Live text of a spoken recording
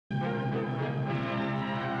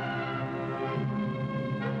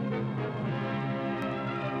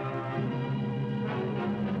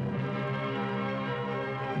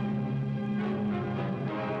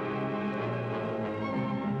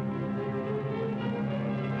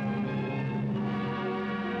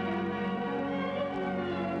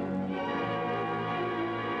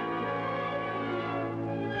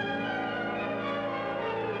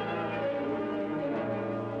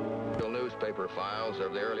newspaper files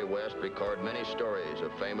of the early West record many stories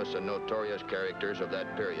of famous and notorious characters of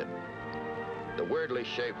that period. The weirdly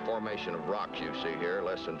shaped formation of rocks you see here,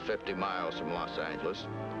 less than 50 miles from Los Angeles,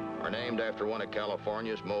 are named after one of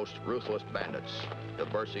California's most ruthless bandits,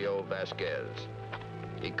 TIBURCIO VASQUEZ.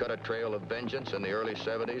 He cut a trail of vengeance in the early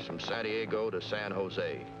 70s from San Diego to San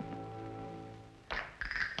Jose.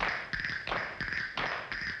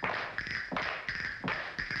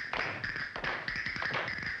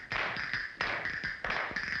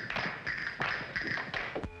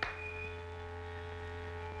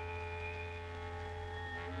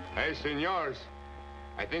 Hey, senors,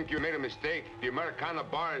 I think you made a mistake. The Americana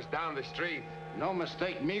bar is down the street. No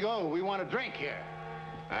mistake, amigo. We want a drink here.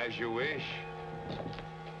 As you wish.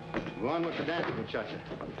 Go on with the dance, muchacha.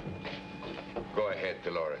 Go ahead,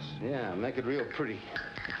 Dolores. Yeah, make it real pretty.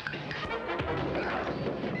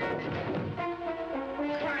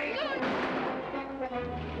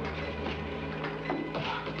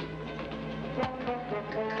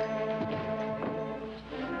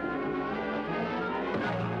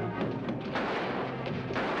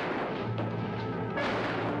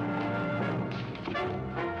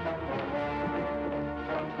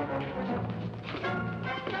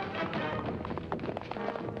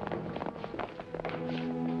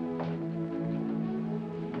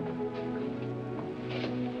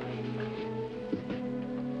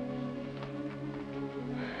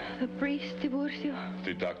 The priest, Tiburcio.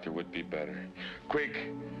 The doctor would be better. Quick.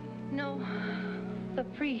 No, the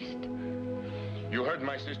priest. You heard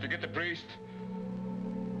my sister. Get the priest.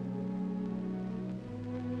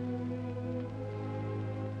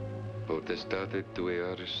 Potestate tue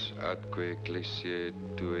ars atque ecclesiae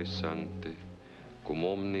tue sancte, cum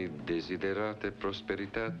omni desiderate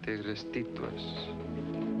prosperitate restituas,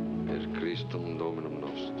 per Christum Dominum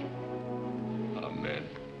nostrum. Amen.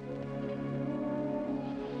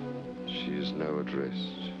 She is now at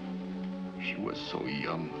rest. She was so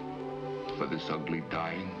young for this ugly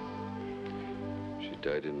dying. She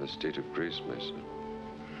died in a state of grace, my son.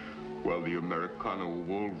 While the Americana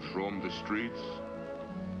wolves roam the streets.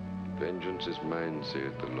 Vengeance is mine,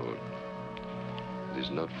 saith the Lord. It is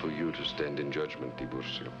not for you to stand in judgment,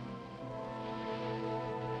 Tiburcio.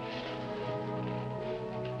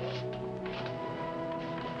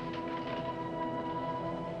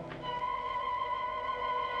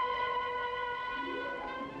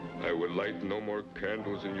 I will light no more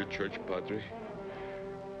candles in your church, Padre.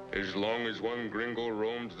 As long as one gringo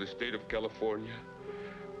roams the state of California,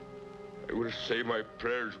 I will say my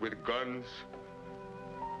prayers with guns.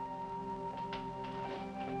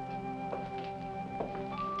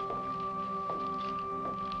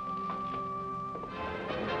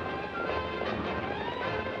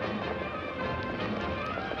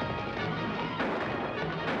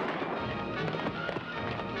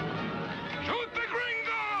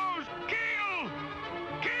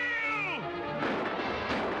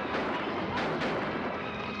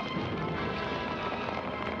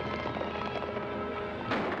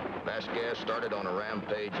 Vasquez started on a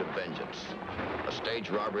rampage of vengeance. A stage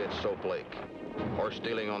robbery at Soap Lake. Horse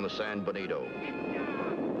stealing on the San Benito.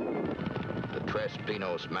 The Tres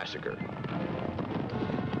Pinos massacre.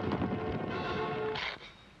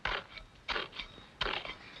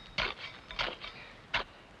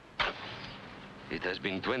 It has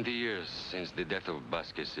been 20 years since the death of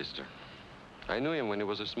Vasquez's sister. I knew him when he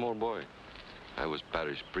was a small boy. I was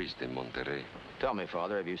parish priest in Monterrey. Tell me,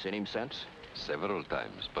 Father, have you seen him since? Several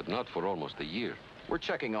times, but not for almost a year. We're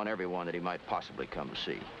checking on everyone that he might possibly come to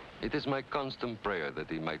see. It is my constant prayer that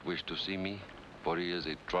he might wish to see me, for he is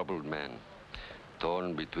a troubled man,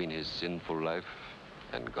 torn between his sinful life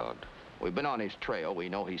and God. We've been on his trail. We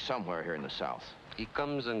know he's somewhere here in the South. He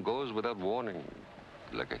comes and goes without warning,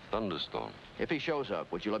 like a thunderstorm. If he shows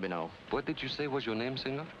up, would you let me know? What did you say was your name,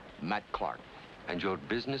 senor? Matt Clark. And your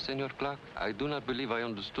business, senor Clark? I do not believe I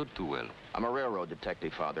understood too well. I'm a railroad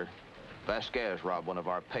detective, Father. Vasquez robbed one of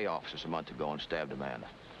our pay officers a month ago and stabbed a man.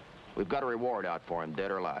 We've got a reward out for him,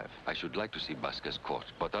 dead or alive. I should like to see Vasquez caught,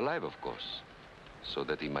 but alive, of course, so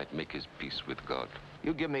that he might make his peace with God.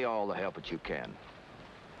 You give me all the help that you can,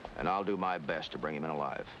 and I'll do my best to bring him in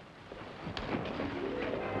alive.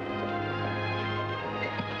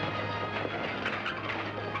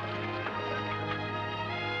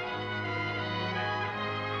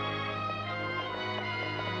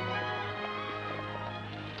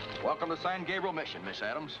 Welcome to San Gabriel Mission, Miss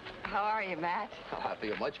Adams. How are you, Matt? Oh, I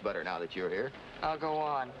feel much better now that you're here. I'll go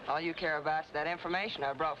on. All you care about is that information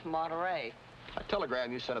I brought from Monterey. A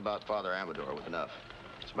telegram you sent about Father Amador was enough.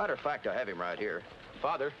 As a matter of fact, I have him right here.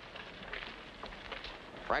 Father.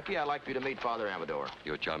 Frankie, I'd like for you to meet Father Amador.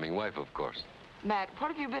 Your charming wife, of course. Matt, what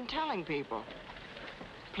have you been telling people?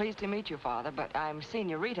 Pleased to meet you, Father, but I'm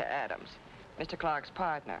Senorita Adams, Mr. Clark's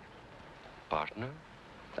partner. Partner?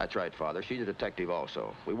 That's right, Father. She's a detective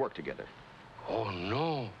also. We work together. Oh,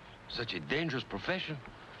 no. Such a dangerous profession.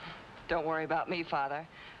 Don't worry about me, Father.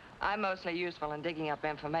 I'm mostly useful in digging up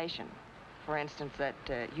information. For instance, that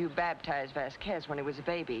you baptized Vasquez when he was a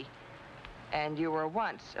baby, and you were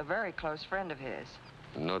once a very close friend of his.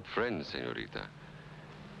 Not friends, Senorita.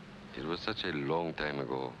 It was such a long time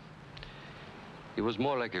ago. He was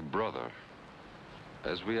more like a brother,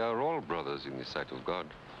 as we are all brothers in the sight of God.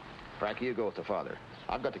 Frankie, you go with the Father.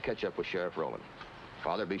 I've got to catch up with Sheriff Rowland.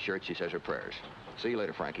 Father, be sure she says her prayers. See you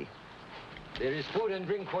later, Frankie. There is food and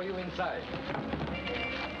drink for you inside.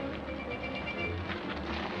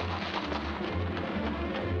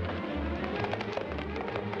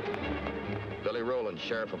 Billy Rowland,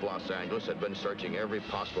 Sheriff of Los Angeles, had been searching every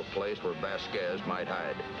possible place where Vasquez might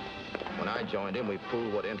hide. When I joined him, we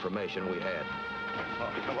pooled what information we had.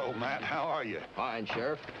 Oh, hello, Matt. How are you? Fine,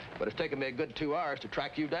 Sheriff, but it's taken me a good 2 hours to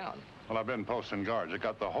track you down. Well, I've been posting guards. I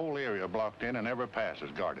got the whole area blocked in and every pass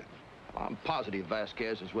is guarded. I'm positive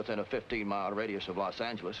Vasquez is within a 15-mile radius of Los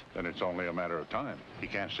Angeles. Then it's only a matter of time. He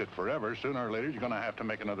can't sit forever. Sooner or later, you're going to have to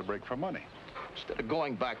make another break for money. Instead of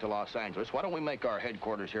going back to Los Angeles, why don't we make our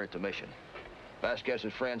headquarters here at the mission?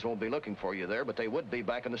 Vasquez's friends won't be looking for you there, but they would be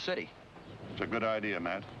back in the city. It's a good idea,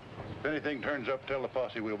 Matt. If anything turns up, tell the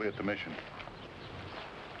posse we'll be at the mission.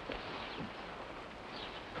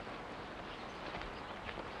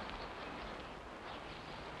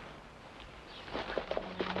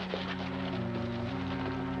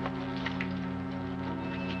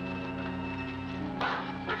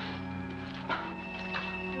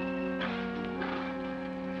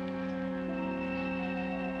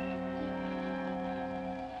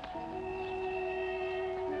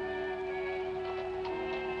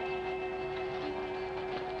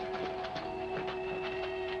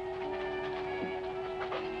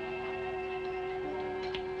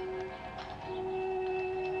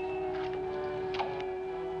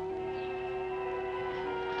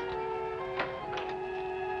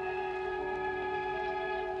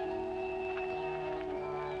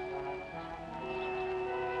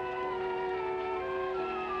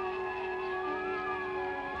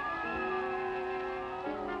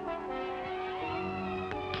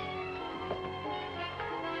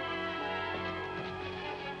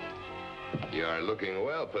 You are looking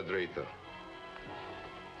well, Padrito.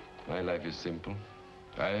 My life is simple.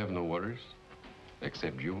 I have no worries,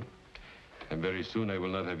 except you. And very soon I will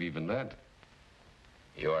not have even that.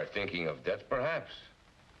 You are thinking of death, perhaps?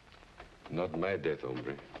 Not my death,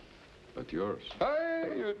 hombre, but yours. Aye,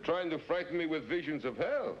 you're trying to frighten me with visions of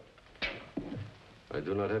hell. I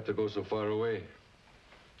do not have to go so far away.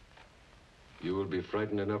 You will be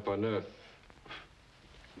frightened enough on Earth.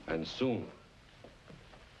 And soon.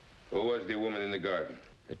 Who was the woman in the garden?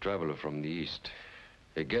 A traveler from the East.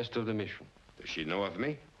 A guest of the mission. Does she know of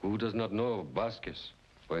me? Who does not know of Vasquez?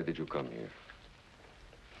 Why did you come here?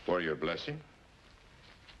 For your blessing?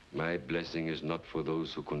 My blessing is not for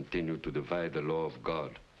those who continue to defy the law of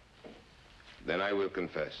God. Then I will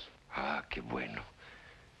confess. Ah, qué bueno.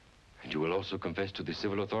 And you will also confess to the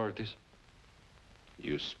civil authorities?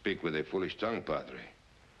 You speak with a foolish tongue, Padre.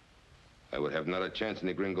 I would have not a chance in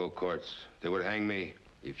the gringo courts. They would hang me.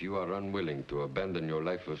 If you are unwilling to abandon your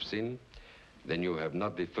life of sin, then you have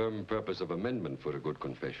not the firm purpose of amendment for a good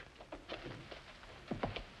confession.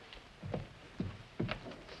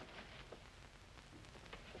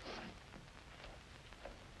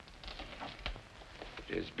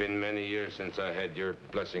 It has been many years since I had your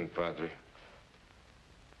blessing, Padre.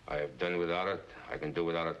 I have done without it. I can do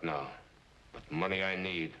without it now. But money I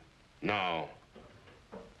need. Now.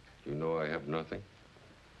 You know I have nothing.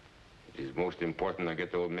 It is most important I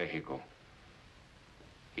get to old Mexico.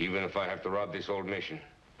 Even if I have to rob this old mission.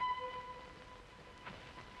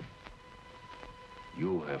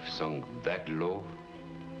 You have sunk that low?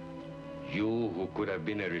 You who could have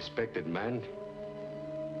been a respected man?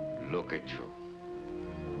 Look at you.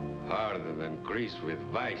 Hardened and greased with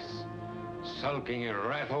vice, sulking in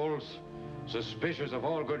rat holes, suspicious of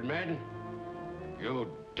all good men.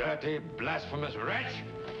 You dirty, blasphemous wretch!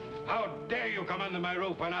 How dare you come under my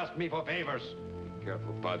roof and ask me for favors? Be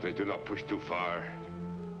careful, Padre. Do not push too far.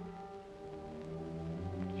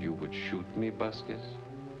 You would shoot me, Vasquez?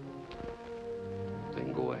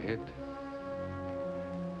 Then go ahead.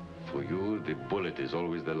 For you, the bullet is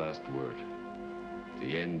always the last word.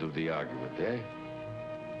 The end of the argument, eh?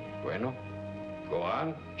 Bueno, go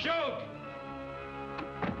on. Shoot!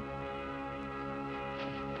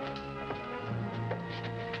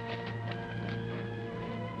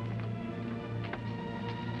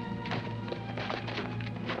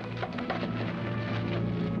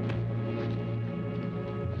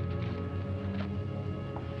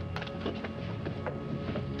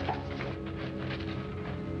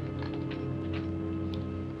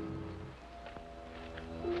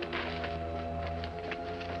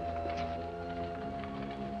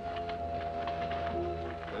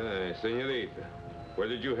 Senorita, where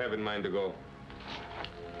did you have in mind to go?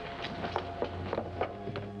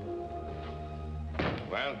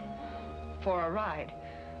 Well? For a ride.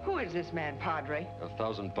 Who is this man, Padre?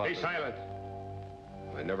 1,000 Padre. Be silent.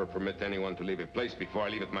 I never permit anyone to leave a place before I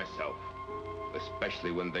leave it myself,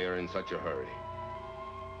 especially when they are in such a hurry.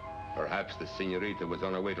 Perhaps the senorita was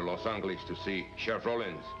on her way to Los Angeles to see Sheriff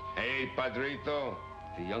Rollins. Hey, Padrito.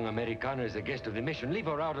 The young Americana is a guest of the mission. Leave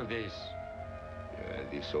her out of this.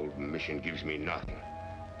 This old mission gives me nothing.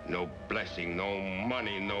 No blessing, no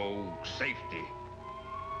money, no safety.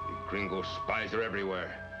 The gringo spies are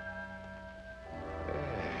everywhere.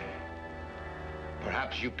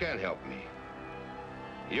 Perhaps you can help me.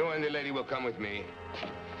 You and the lady will come with me.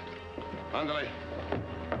 Andale.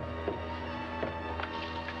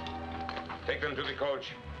 Take them to the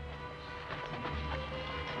coach.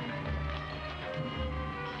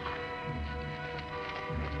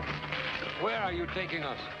 Where are you taking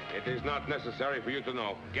us? It is not necessary for you to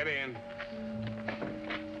know. Get in.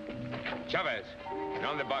 Chavez,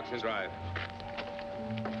 on the box and drive.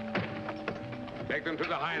 Take them to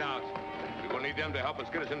the hideout. We will need them to help us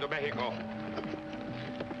get us into Mexico.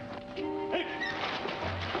 Hey!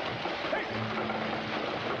 Hey!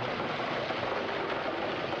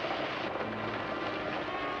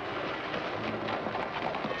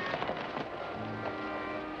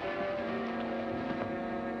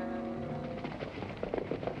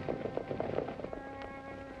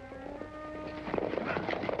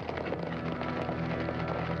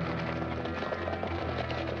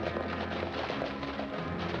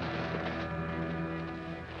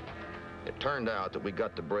 Turned out that we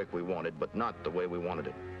got the break we wanted, but not the way we wanted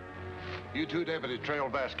it. You two deputies trail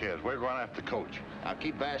Vasquez. We're going after the coach. Now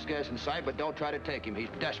keep Vasquez in sight, but don't try to take him. He's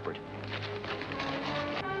desperate.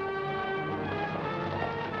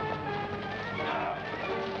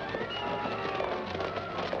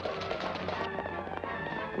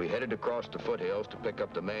 We headed across the foothills to pick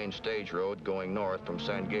up the main stage road going north from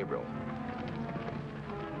San Gabriel.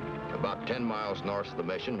 About 10 miles north of the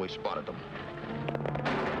mission, we spotted them.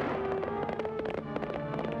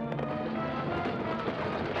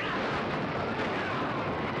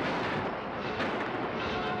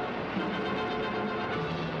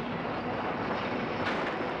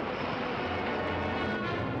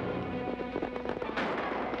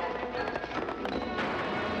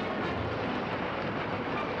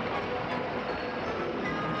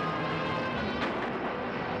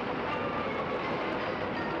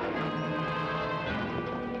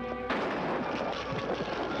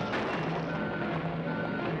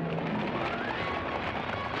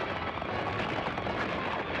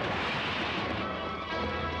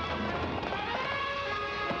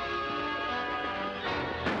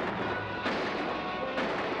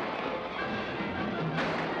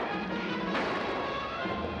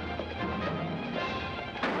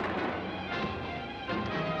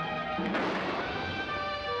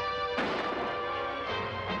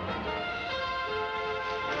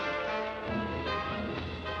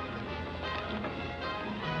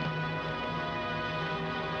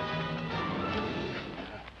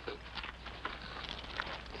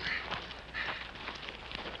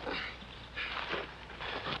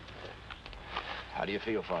 How do you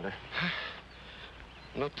feel, Father?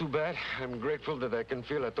 Not too bad. I'm grateful that I can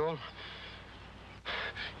feel at all.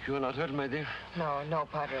 You are not hurt, my dear? No, no,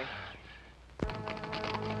 Padre.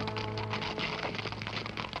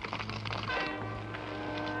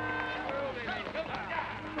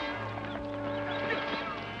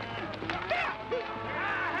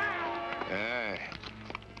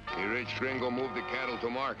 The rich gringo moved the cattle to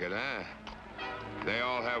market, huh? They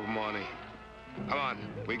all have money. Come on,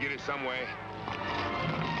 we get it some way.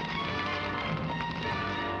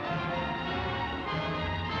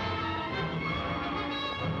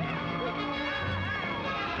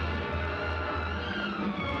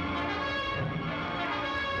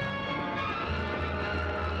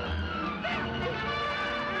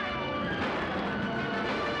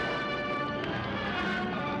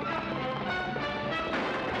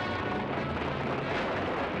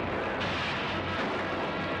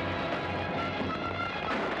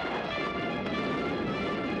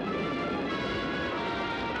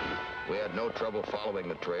 We had no trouble following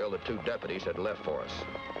the trail the two deputies had left for us.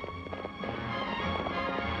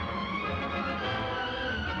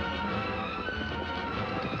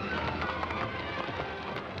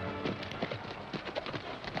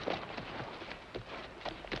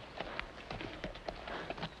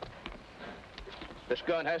 This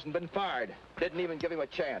gun hasn't been fired. Didn't even give him a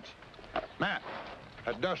chance. Matt,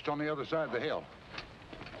 that dust on the other side of the hill.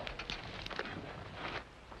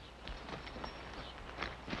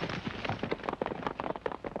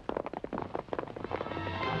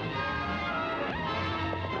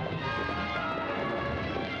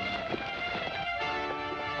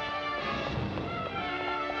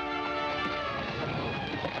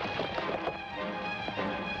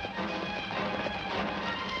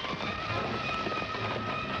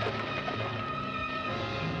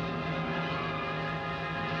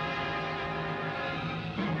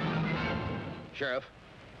 Sheriff.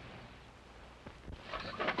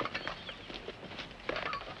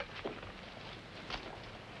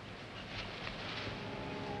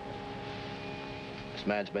 This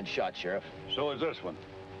man's been shot, Sheriff. So is this one.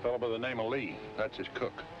 Fellow by the name of Lee. That's his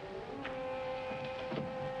cook.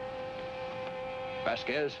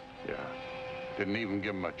 Vasquez? Yeah. Didn't even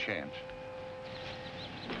give him a chance.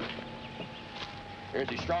 Here's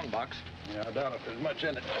his strongbox. Yeah, I doubt if there's much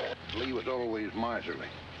in it. Lee was always miserly.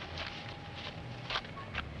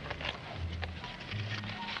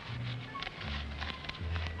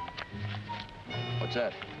 What's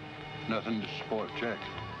that? Nothing, just a spoiled check.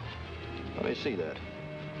 Let me see that.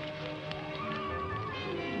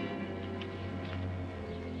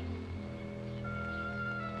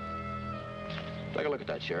 Take a look at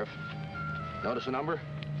that, Sheriff. Notice the number?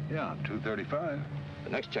 Yeah, 235. The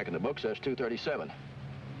next check in the book says 237.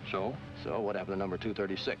 So? So what happened to number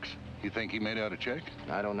 236? You think he made out a check?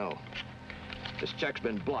 I don't know. This check's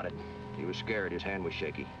been blotted. He was scared. His hand was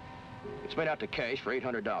shaky. It's made out to cash for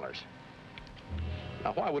 $800.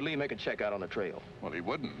 Now, why would Lee make a check out on the trail? Well, he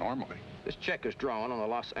wouldn't normally. This check is drawn on the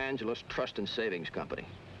Los Angeles Trust and Savings Company.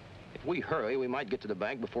 If we hurry, we might get to the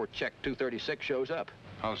bank before check 236 shows up.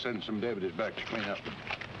 I'll send some deputies back to clean up.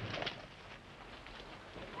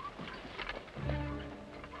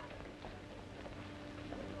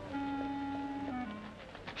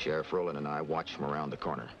 Sheriff Rowland and I watched from around the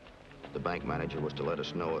corner. The bank manager was to let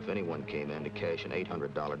us know if anyone came in to cash an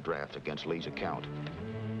 $800 draft against Lee's account.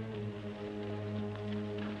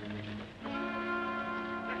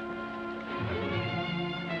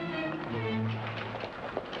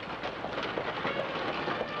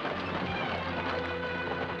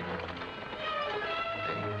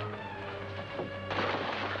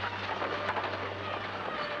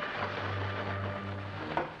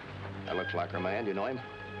 That looks like our man. Do you know him?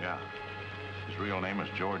 Yeah. His real name is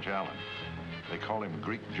George Allen. They call him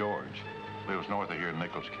Greek George. Lives north of here in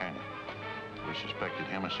Nichols Canyon. We suspected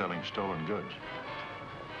him of selling stolen goods.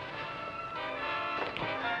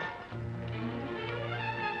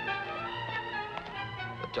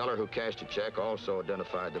 The teller who cashed the check also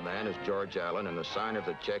identified the man as George Allen, and the signer of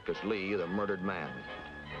the check as Lee, the murdered man.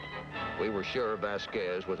 We were sure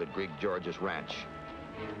Vasquez was at Greek George's ranch.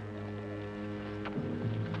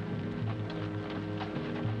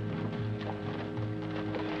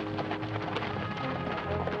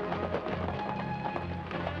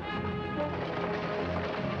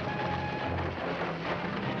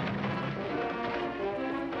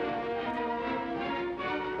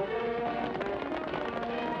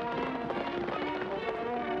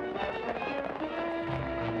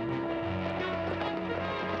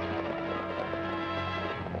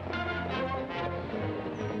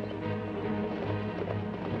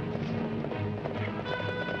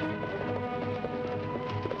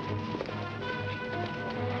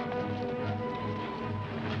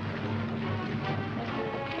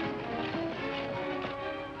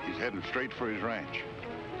 Heading straight for his ranch.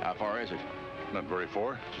 How far is it? Not very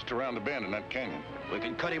far. Just around the bend in that canyon. We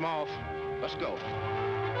can cut him off. Let's go.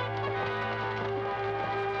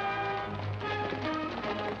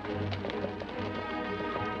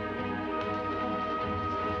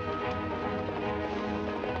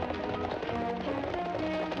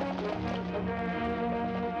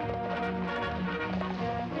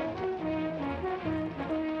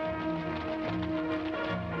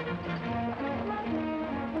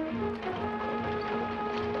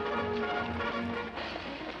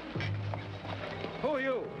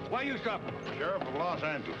 Why you stopping? Sheriff of Los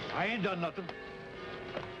Angeles. I ain't done nothing.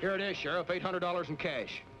 Here it is, Sheriff. $800 in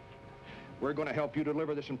cash. We're going to help you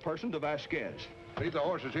deliver this in person to Vasquez. Leave the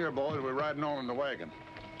horses here, boys. We're riding on in the wagon.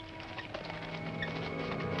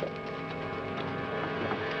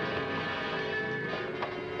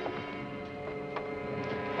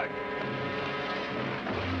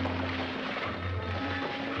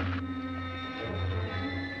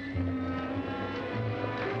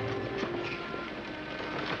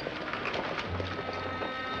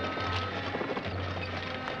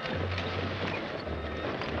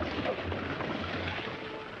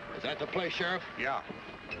 Is that the place, Sheriff? Yeah.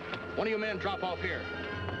 One of you men drop off here.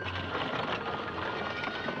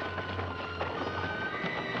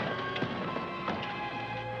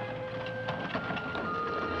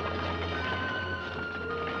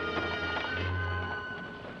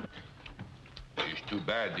 It's too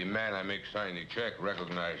bad the man I make sign the check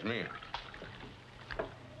recognized me.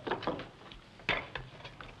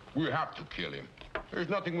 We have to kill him. There's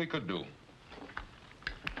nothing we could do.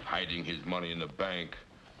 Hiding his money in the bank.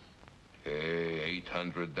 Hey,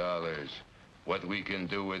 $800. What we can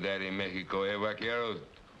do with that in Mexico, eh, vaqueros?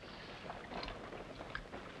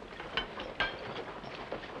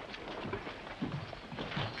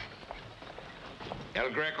 El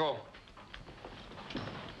Greco.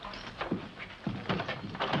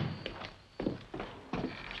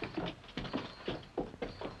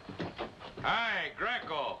 Hi,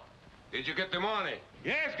 Greco. Did you get the money?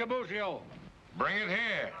 Yes, Tiburcio. Bring it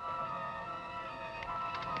here.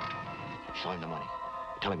 Show him the money.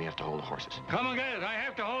 Tell him you have to hold the horses. Come and get it. I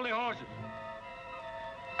have to hold the horses.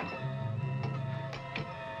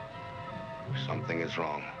 Something is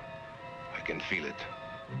wrong. I can feel it.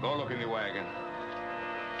 Go look in the wagon.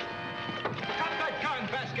 Cut that gun,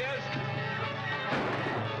 Vasquez!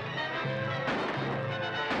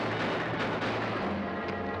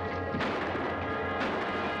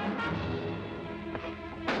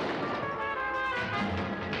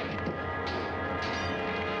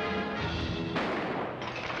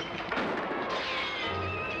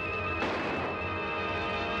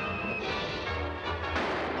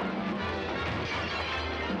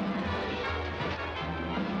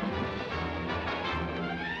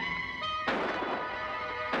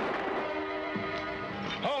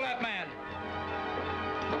 Hold that man.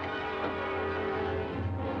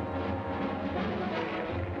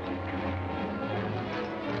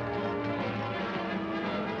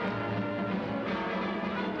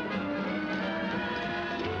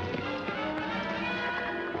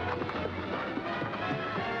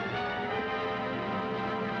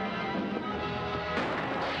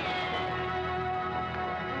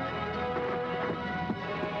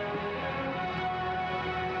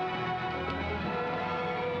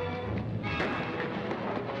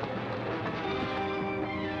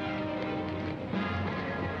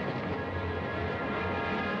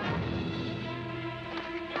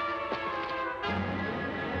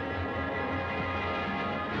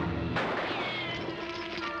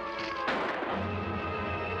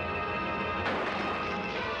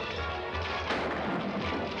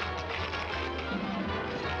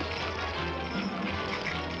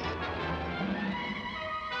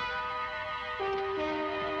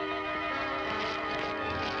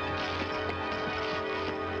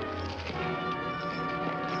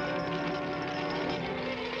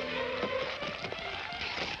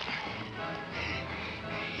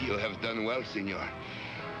 You have done well, senor.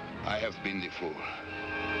 I have been the fool.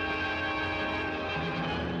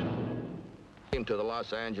 Him to the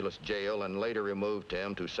Los Angeles jail and later removed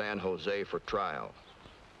him to San Jose for trial,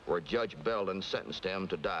 where Judge Belden sentenced him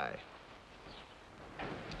to die.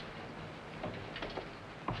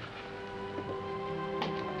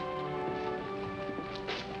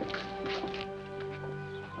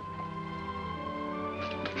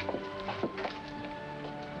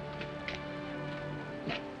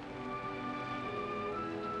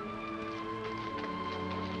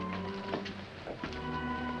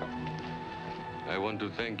 I want to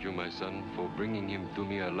thank you, my son, for bringing him to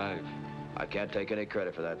me alive. I can't take any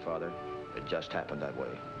credit for that, Father. It just happened that way.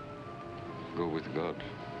 Go with God.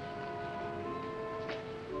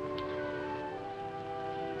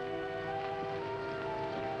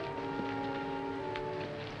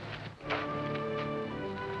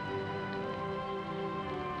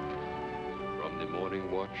 From the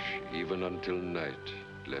morning watch, even until night,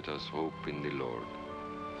 let us hope in the Lord.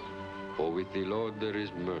 For with the Lord there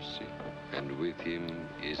is mercy, and with him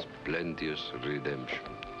is plenteous redemption.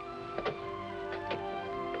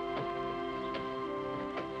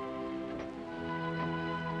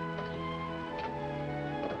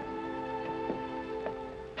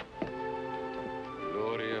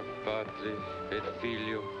 Gloria Patri et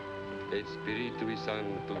Filio et Spiritui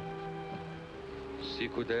Sancto,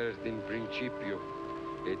 sicut erat in principio,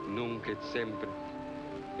 et nunc et semper,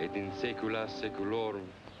 et in saecula saeculorum.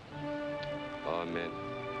 Amen.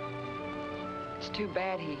 It's too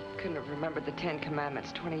bad he couldn't have remembered the 10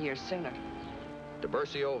 Commandments 20 years sooner.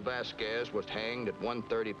 Tiburcio Vasquez was hanged at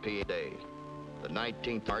 1:30 p.m. day, the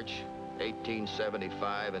 19th March,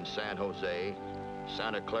 1875 in San Jose,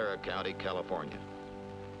 Santa Clara County, California.